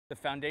The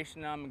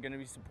foundation I'm going to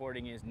be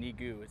supporting is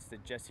NEGU. It's the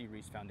Jessie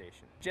Rees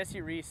Foundation. Jessie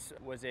Rees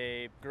was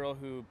a girl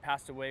who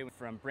passed away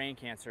from brain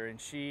cancer,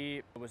 and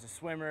she was a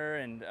swimmer,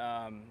 and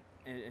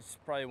it's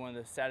probably one of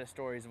the saddest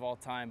stories of all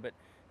time.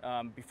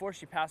 But before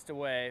she passed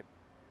away,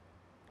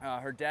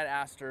 her dad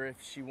asked her if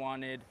she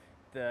wanted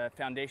the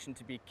foundation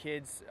to be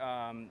kids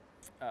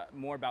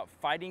more about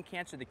fighting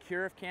cancer, the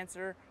cure of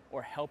cancer,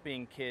 or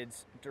helping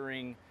kids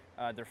during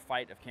their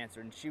fight of cancer.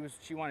 And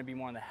she wanted to be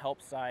more on the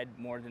help side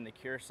more than the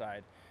cure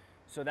side.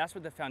 So that's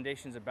what the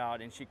foundation's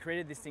about, and she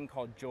created this thing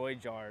called Joy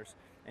Jars.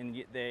 And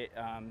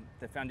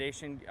the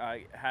foundation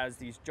has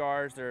these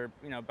jars. They're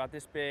about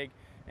this big,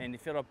 and they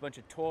fill up a bunch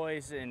of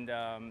toys and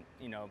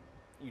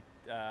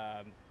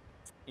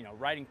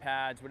writing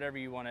pads, whatever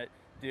you want to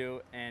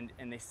do, and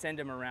they send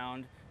them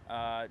around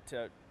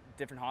to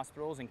different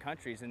hospitals and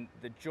countries. And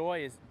the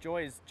Joy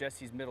is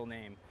Jessie's middle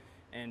name,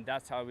 and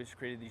that's how we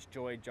created these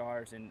Joy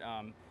Jars. And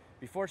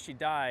before she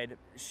died,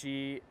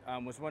 she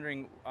was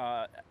wondering.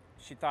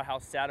 She thought how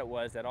sad it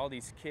was that all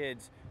these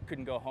kids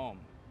couldn't go home,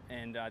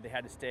 and they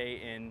had to stay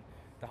in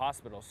the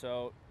hospital.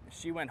 So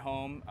she went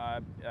home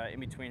in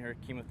between her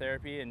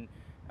chemotherapy and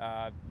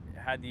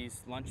had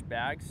these lunch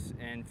bags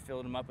and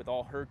filled them up with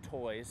all her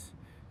toys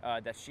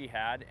that she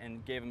had,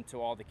 and gave them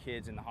to all the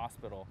kids in the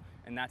hospital.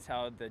 And that's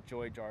how the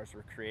Joy Jars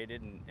were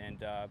created,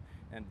 and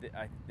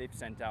they've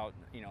sent out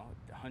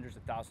hundreds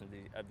of thousands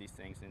of these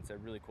things, and it's a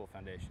really cool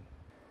foundation.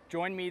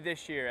 Join me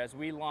this year as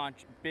we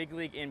launch Big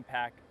League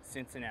Impact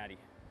Cincinnati.